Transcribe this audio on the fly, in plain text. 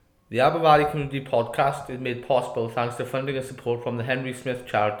The Aber Valley Community Podcast is made possible thanks to funding and support from the Henry Smith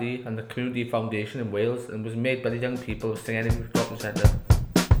Charity and the Community Foundation in Wales, and was made by the young people of St Henry Shopping Centre.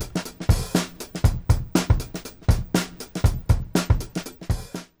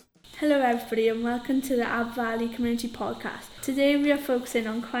 Hello everybody and welcome to the Aber Valley Community Podcast. Today we are focusing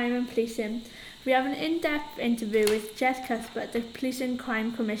on crime and policing. We have an in-depth interview with Cuthbert, the Police and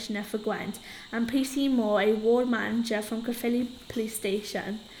Crime Commissioner for Gwent, and PC Moore, a ward manager from Caerphilly Police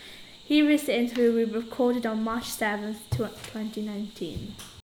Station. Here is the interview we recorded on March 7th, 2019.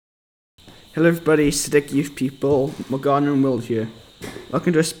 Hello everybody, Siddiq Youth People, Morgan and Will here.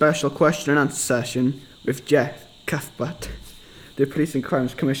 Welcome to a special question and answer session with Cuthbert, the Police and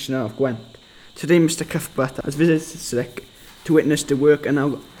Crimes Commissioner of Gwent. Today Mr Cuthbert has visited Siddiq to witness the work and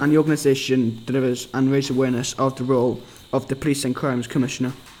the organisation delivers and raise awareness of the role of the Police and Crimes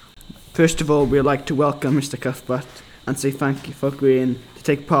Commissioner. First of all, we would like to welcome Mr Cuthbert and say thank you for agreeing to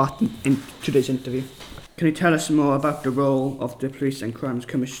take part in today's interview. Can you tell us more about the role of the Police and Crimes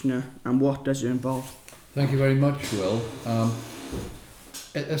Commissioner and what does it involve? Thank you very much, Will.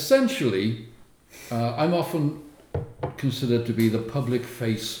 Essentially, I'm often considered to be the public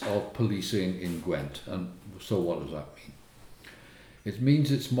face of policing in Gwent. And so what does that mean? It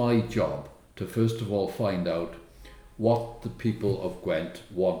means it's my job to first of all find out what the people of Gwent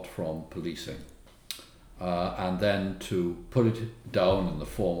want from policing. And then to put it down in the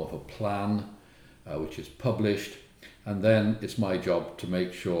form of a plan, which is published, and then it's my job to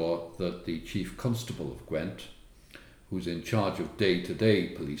make sure that the Chief Constable of Gwent, who's in charge of day-to-day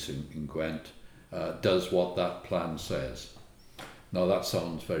policing in Gwent, does what that plan says. Now that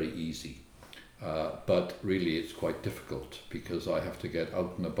sounds very easy, but really it's quite difficult because I have to get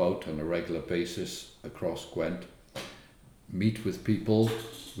out and about on a regular basis across Gwent, meet with people.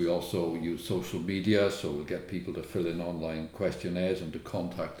 We also use social media, so we'll get people to fill in online questionnaires and to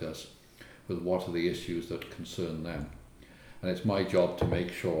contact us with what are the issues that concern them. And it's my job to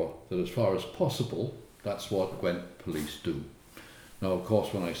make sure that as far as possible, that's what Gwent Police do. Now, of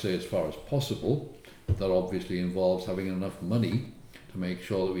course, when I say as far as possible, that obviously involves having enough money to make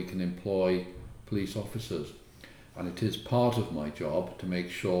sure that we can employ police officers. And it is part of my job to make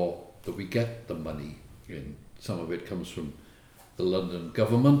sure that we get the money in. Some of it comes from the London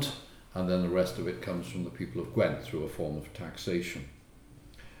government, and then the rest of it comes from the people of Gwent through a form of taxation.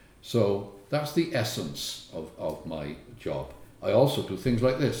 So that's the essence of my job. I also do things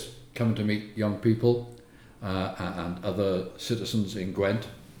like this, come to meet young people and other citizens in Gwent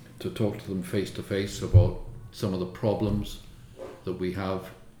to talk to them face to face about some of the problems that we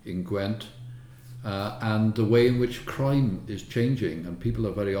have in Gwent and the way in which crime is changing. And people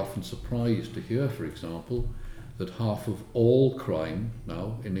are very often surprised to hear, for example, that half of all crime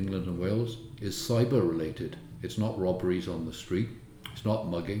now in England and Wales is cyber related. It's not robberies on the street, it's not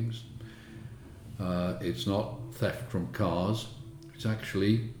muggings, it's not theft from cars, it's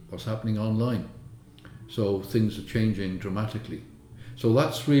actually what's happening online. So things are changing dramatically. So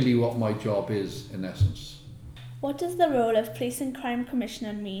that's really what my job is in essence. What does the role of Police and Crime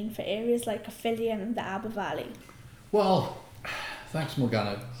Commissioner mean for areas like Caerphilly and the Aber Valley? Well, thanks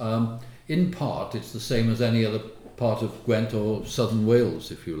Morgana. In part it's the same as any other part of Gwent or southern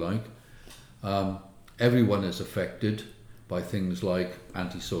Wales, if you like. Everyone is affected by things like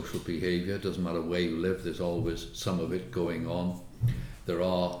antisocial behaviour. It doesn't matter where you live, there's always some of it going on. There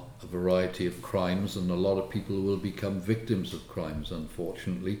are a variety of crimes, and a lot of people will become victims of crimes,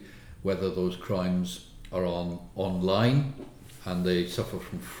 unfortunately, whether those crimes are online and they suffer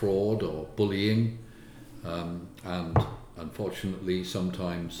from fraud or bullying, and unfortunately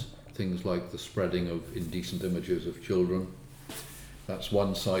sometimes things like the spreading of indecent images of children. That's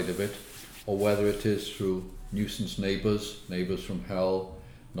one side of it. Or whether it is through nuisance neighbours from hell,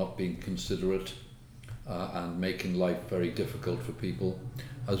 not being considerate and making life very difficult for people,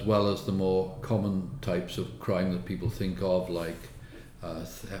 as well as the more common types of crime that people think of, like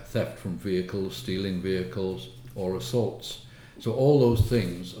theft from vehicles, stealing vehicles, or assaults. So all those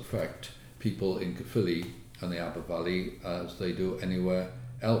things affect people in Caerphilly and the Aber Valley as they do anywhere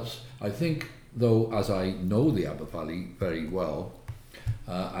else. I think, though, as I know the Aber Valley very well,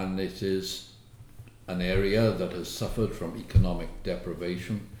 and it is an area that has suffered from economic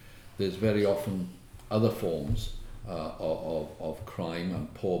deprivation, there's very often other forms of crime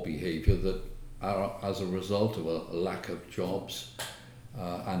and poor behaviour that are as a result of a lack of jobs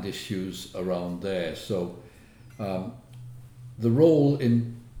and issues around there. So the role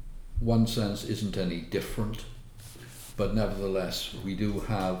in one sense isn't any different, but nevertheless we do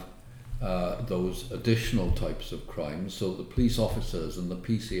have those additional types of crimes. So the police officers and the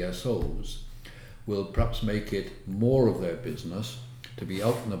PCSOs will perhaps make it more of their business to be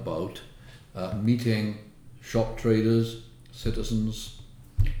out and about, meeting shop traders, citizens,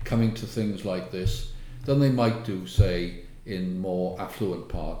 coming to things like this, than they might do, say, in more affluent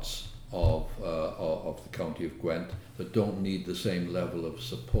parts of the county of Gwent that don't need the same level of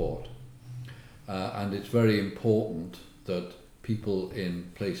support. And it's very important that people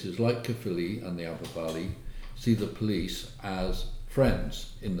in places like Caerphilly and the Aber Valley see the police as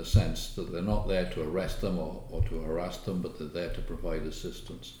friends, in the sense that they're not there to arrest them or to harass them, but they're there to provide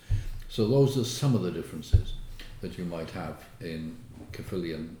assistance. So those are some of the differences that you might have in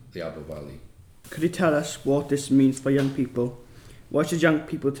Caerphilly and the Aber Valley. Could you tell us what this means for young people? Why should young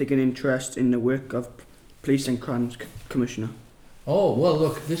people take an interest in the work of Police and Crimes Commissioner? Oh, well,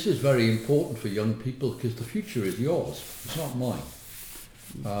 look, this is very important for young people because the future is yours, it's not mine.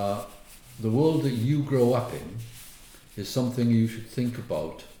 The world that you grow up in is something you should think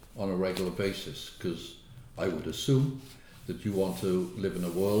about on a regular basis, because I would assume that you want to live in a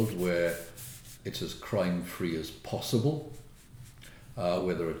world where it's as crime-free as possible,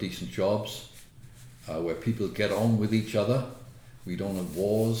 where there are decent jobs, where people get on with each other. We don't have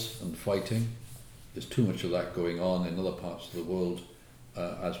wars and fighting. There's too much of that going on in other parts of the world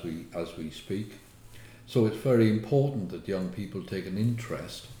as we speak. So it's very important that young people take an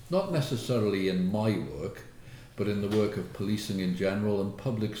interest, not necessarily in my work, but in the work of policing in general and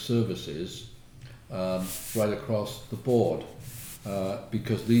public services right across the board,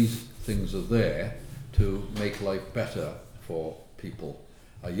 because these things are there to make life better for people.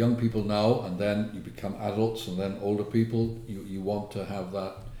 Young people now, and then you become adults, and then older people, you want to have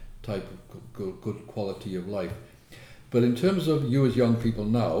that type of good quality of life. But in terms of you as young people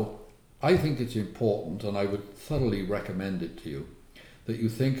now, I think it's important, and I would thoroughly recommend it to you, that you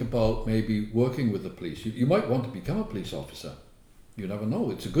think about maybe working with the police. You might want to become a police officer. You never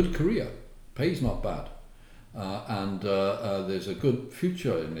know. It's a good career. Pay's not bad. And there's a good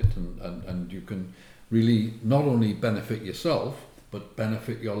future in it, and you can really not only benefit yourself, but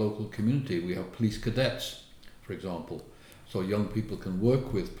benefit your local community. We have police cadets, for example. So young people can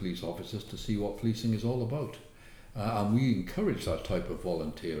work with police officers to see what policing is all about. And we encourage that type of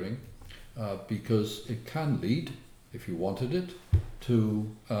volunteering because it can lead, if you wanted it,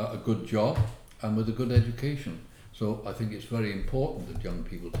 to a good job and with a good education. So I think it's very important that young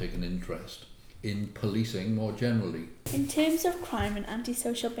people take an interest in policing more generally. In terms of crime and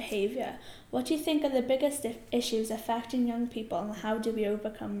antisocial behaviour, what do you think are the biggest issues affecting young people, and how do we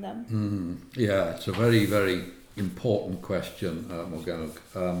overcome them? Yeah, it's a very, very important question,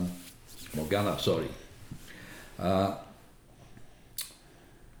 Morgana, sorry.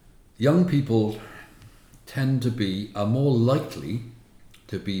 Young people are more likely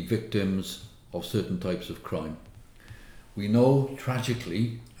to be victims of certain types of crime. We know,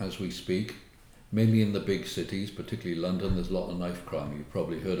 tragically, as we speak, mainly in the big cities, particularly London, there's a lot of knife crime. You've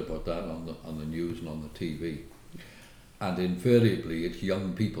probably heard about that on the news and on the TV. And invariably, it's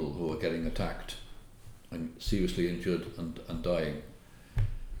young people who are getting attacked and seriously injured and dying.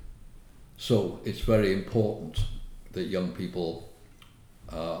 So it's very important that young people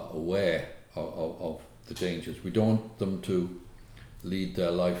are aware of the dangers. We don't want them to lead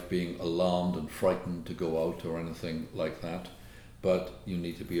their life being alarmed and frightened to go out or anything like that, but you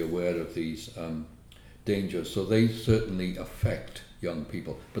need to be aware of these dangers. So they certainly affect young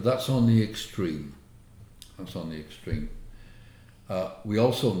people, but that's on the extreme. That's on the extreme. We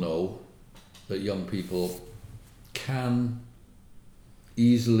also know that young people can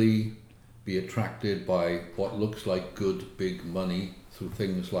easily be attracted by what looks like good big money through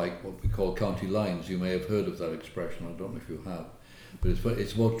things like what we call county lines. You may have heard of that expression, I don't know if you have, but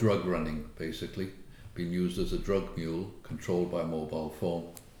it's about drug running, basically, being used as a drug mule controlled by a mobile phone.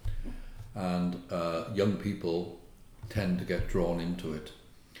 And young people tend to get drawn into it.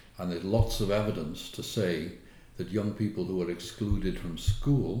 And there's lots of evidence to say that young people who are excluded from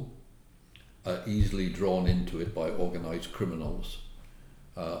school are easily drawn into it by organised criminals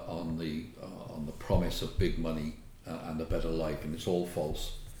on the promise of big money and a better life. And it's all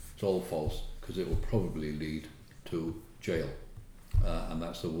false. It's all false, because it will probably lead to jail. And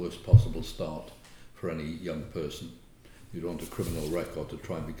that's the worst possible start for any young person. You don't want a criminal record to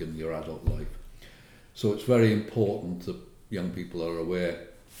try and begin your adult life. So it's very important that young people are aware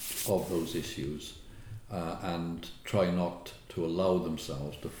of those issues and try not to allow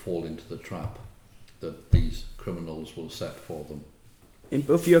themselves to fall into the trap that these criminals will set for them. In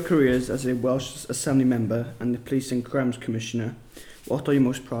both your careers as a Welsh Assembly member and the Police and Crimes Commissioner, what are you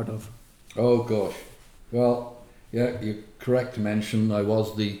most proud of? Oh gosh, well, yeah, you're correct to mention I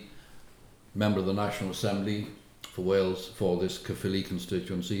was the member of the National Assembly for Wales for this Caerphilly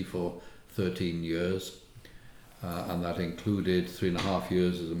constituency for 13 years. and that included 3.5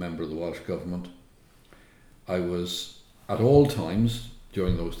 years as a member of the Welsh Government. I was, at all times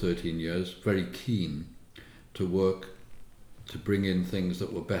during those 13 years, very keen to work to bring in things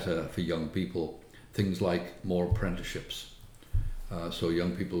that were better for young people, things like more apprenticeships, so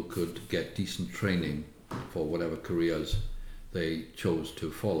young people could get decent training for whatever careers they chose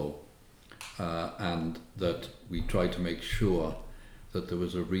to follow, and that we tried to make sure that there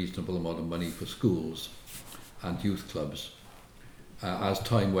was a reasonable amount of money for schools and youth clubs. As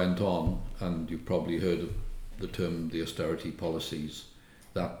time went on, and you've probably heard of the term the austerity policies,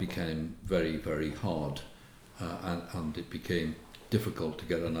 that became very, very hard, and it became difficult to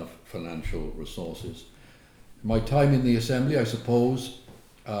get enough financial resources. My time in the Assembly, I suppose,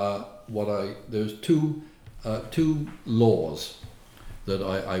 there's two laws that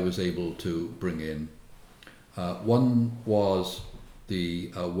I was able to bring in. One was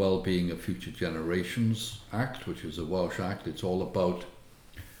the Wellbeing of Future Generations Act, which is a Welsh Act. It's all about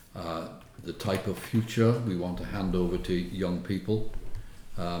the type of future we want to hand over to young people.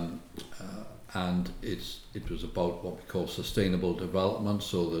 And it was about what we call sustainable development,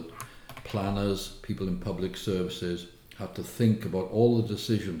 so that planners, people in public services, have to think about all the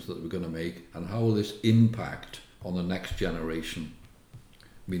decisions that we're going to make and how will this impact on the next generation,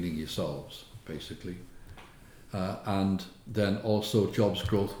 meaning yourselves, basically. And then also Jobs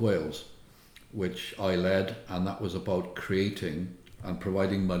Growth Wales, which I led, and that was about creating and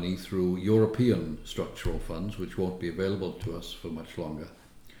providing money through European structural funds, which won't be available to us for much longer,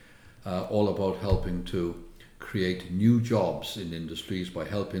 all about helping to create new jobs in industries by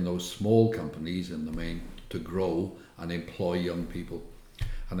helping those small companies in the main to grow and employ young people.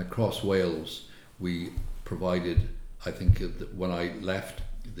 And across Wales, we provided, I think when I left,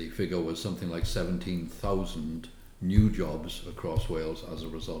 the figure was something like 17,000 new jobs across Wales as a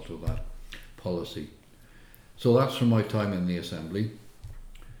result of that policy. So that's from my time in the Assembly.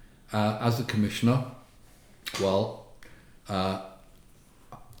 As a Commissioner, well,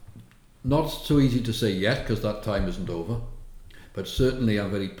 not so easy to say yet because that time isn't over, but certainly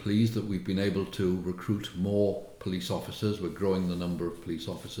I'm very pleased that we've been able to recruit more police officers. We're growing the number of police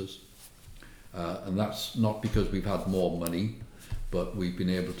officers, and that's not because we've had more money, but we've been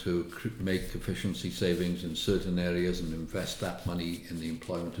able to make efficiency savings in certain areas and invest that money in the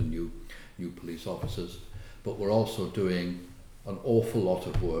employment of new police officers. But we're also doing an awful lot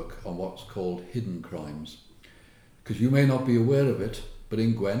of work on what's called hidden crimes, because you may not be aware of it, but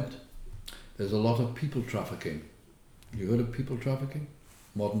in Gwent there's a lot of people trafficking. You heard of people trafficking?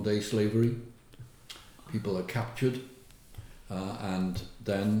 Modern day slavery. People are captured and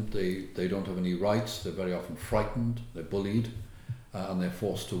then they don't have any rights. They're very often frightened, they're bullied, and they're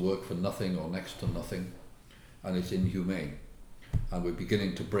forced to work for nothing or next to nothing, and it's inhumane. And we're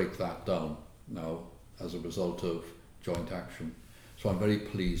beginning to break that down now as a result of joint action. So I'm very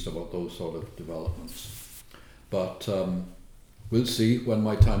pleased about those sort of developments. But we'll see when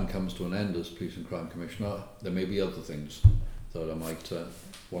my time comes to an end as Police and Crime Commissioner. There may be other things that I might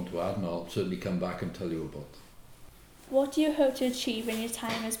want to add, and I'll certainly come back and tell you about them. What do you hope to achieve in your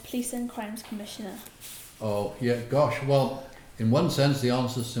time as Police and Crimes Commissioner? Oh, yeah, gosh, well, in one sense the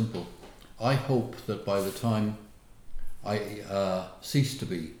answer is simple. I hope that by the time I cease to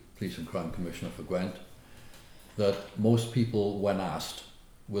be Police and Crime Commissioner for Gwent, that most people, when asked,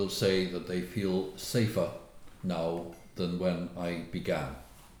 will say that they feel safer now than when I began.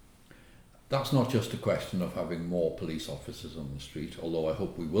 That's not just a question of having more police officers on the street, although I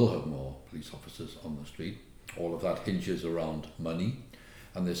hope we will have more police officers on the street. All of that hinges around money,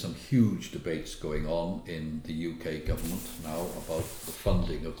 and there's some huge debates going on in the UK government now about the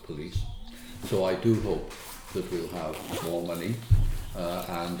funding of police. So I do hope that we'll have more money,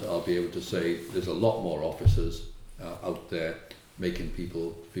 and I'll be able to say there's a lot more officers out there making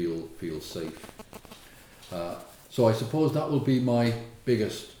people feel safe. So I suppose that will be my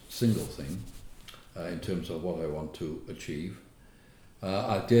biggest single thing in terms of what I want to achieve.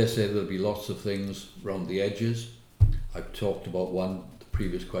 I dare say there'll be lots of things around the edges. I've talked about the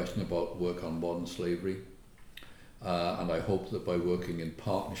previous question about work on modern slavery. And I hope that by working in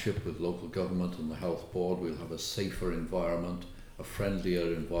partnership with local government and the health board, we'll have a safer environment, a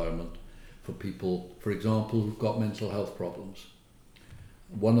friendlier environment for people, for example, who've got mental health problems.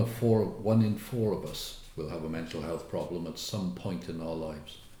 One in four of us will have a mental health problem at some point in our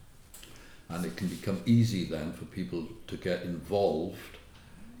lives. And it can become easy then for people to get involved,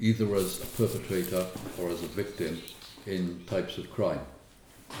 either as a perpetrator or as a victim in types of crime.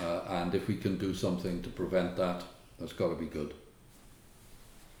 And if we can do something to prevent that, that's got to be good.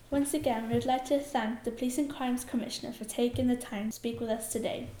 Once again, we would like to thank the Police and Crimes Commissioner for taking the time to speak with us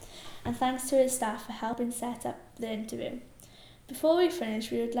today, and thanks to his staff for helping set up the interview. Before we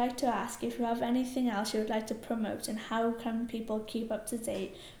finish, we would like to ask if you have anything else you would like to promote and how can people keep up to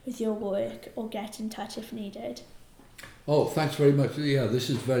date with your work or get in touch if needed. Oh, thanks very much. Yeah, this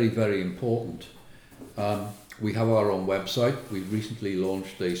is very, very important. We have our own website. We've recently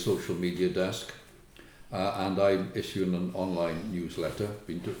launched a social media desk, and I'm issuing an online newsletter.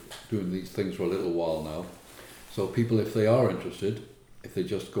 Been doing these things for a little while now. So people, if they are interested, if they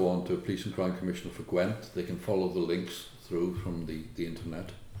just go on to Police and Crime Commissioner for Gwent, they can follow the links through from the internet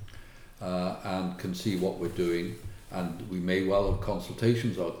and can see what we're doing, and we may well have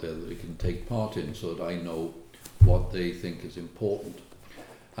consultations out there that they can take part in so that I know what they think is important.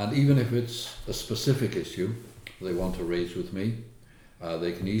 And even if it's a specific issue they want to raise with me,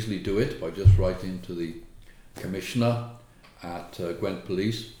 they can easily do it by just writing to the Commissioner at Gwent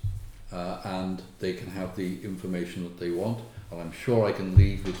Police, and they can have the information that they want, and I'm sure I can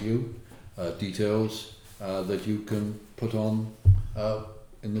leave with you details that you can put on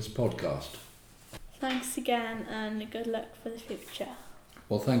in this podcast. Thanks again and good luck for the future.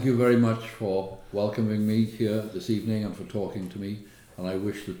 Well, thank you very much for welcoming me here this evening and for talking to me, and I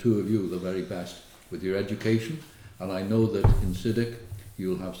wish the two of you the very best with your education, and I know that in CIDIC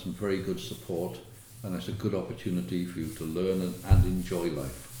you'll have some very good support, and it's a good opportunity for you to learn and enjoy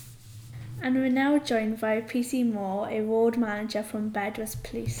life. And we're now joined by PC Moore, a ward manager from Bedworth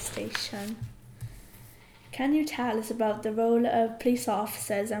Police Station. Can you tell us about the role of police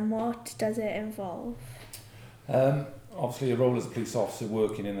officers and what does it involve? Obviously, a role as a police officer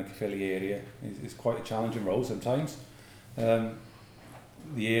working in the Caerphilly area is quite a challenging role sometimes.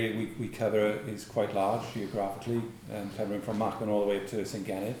 The area we cover is quite large geographically, covering from Macklin all the way up to St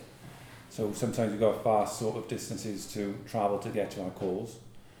Gennydd. So sometimes we've got vast sort of distances to travel to get to our calls.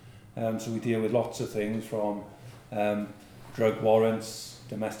 So we deal with lots of things from drug warrants,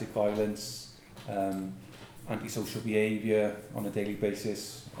 domestic violence, antisocial behaviour on a daily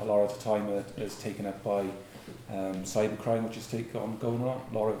basis. A lot of the time is taken up by cybercrime, which is going on.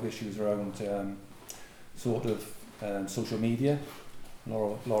 A lot of issues around social media. A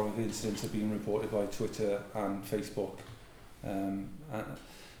lot of incidents have been reported by Twitter and Facebook, and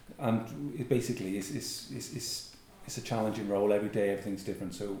it basically it's a challenging role. Every day everything's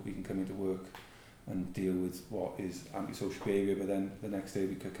different, so we can come into work and deal with what is antisocial behaviour, but then the next day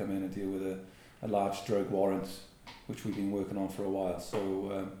we could come in and deal with a large drug warrant, which we've been working on for a while.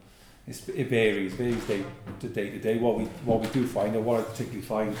 So it varies day to day. What we do find, or what I particularly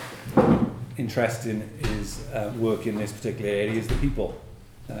find interesting, is work in this particular area is the people.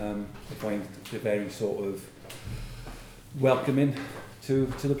 I find they're very sort of welcoming to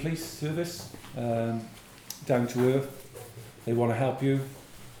the police service, down to earth. They want to help you,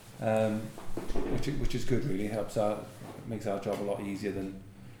 which is good. Really makes our job a lot easier than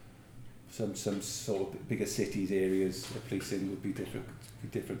some sort of bigger cities areas. The policing would be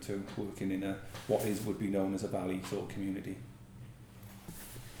different to working in what would be known as a valley sort of community.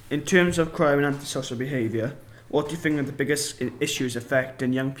 In terms of crime and antisocial behaviour, what do you think are the biggest issues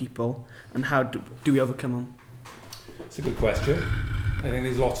affecting young people, and how do we overcome them? It's a good question. I think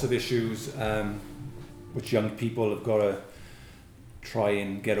there's lots of issues which young people have got to try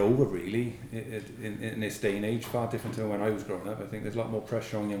and get over, really, in this day and age. Far different to when I was growing up. I think there's a lot more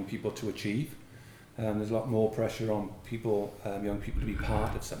pressure on young people to achieve. There's a lot more pressure on young people to be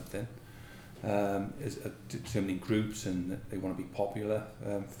part of something. Determining groups, and they want to be popular.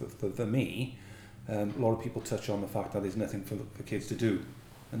 For me, a lot of people touch on the fact that there's nothing for kids to do,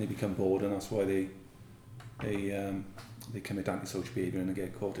 and they become bored, and that's why they commit antisocial behaviour and they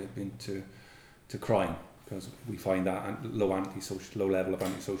get caught up into crime, because we find that low level of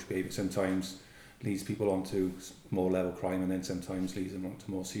antisocial behaviour sometimes leads people onto more level crime, and then sometimes leads them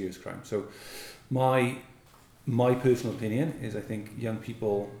onto more serious crime. So my personal opinion is I think young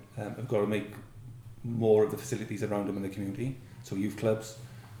people have got to make more of the facilities around them in the community. So youth clubs,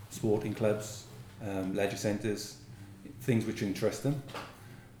 sporting clubs, leisure centres, things which interest them.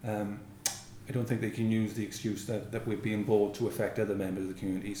 I don't think they can use the excuse that we're being bored to affect other members of the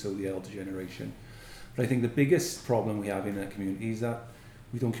community, so the elder generation. But I think the biggest problem we have in our community is that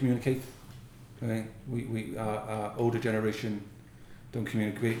we don't communicate. Right? Our older generation don't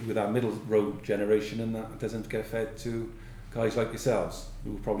communicate with our middle road generation, and that doesn't get fed to guys like yourselves,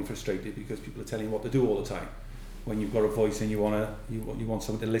 who are probably frustrated because people are telling you what to do all the time when you've got a voice and you want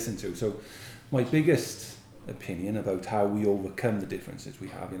someone to listen to. So my biggest opinion about how we overcome the differences we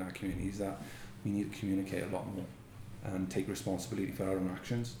have in our community is that we need to communicate a lot more and take responsibility for our own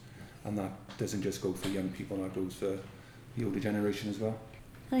actions, and that doesn't just go for young people, that goes for the older generation as well.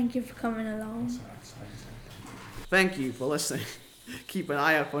 Thank you for coming along. Thank you for listening. Keep an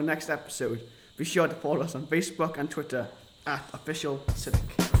eye out for the next episode. Be sure to follow us on Facebook and Twitter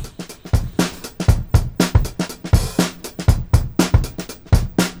 @officialcivic.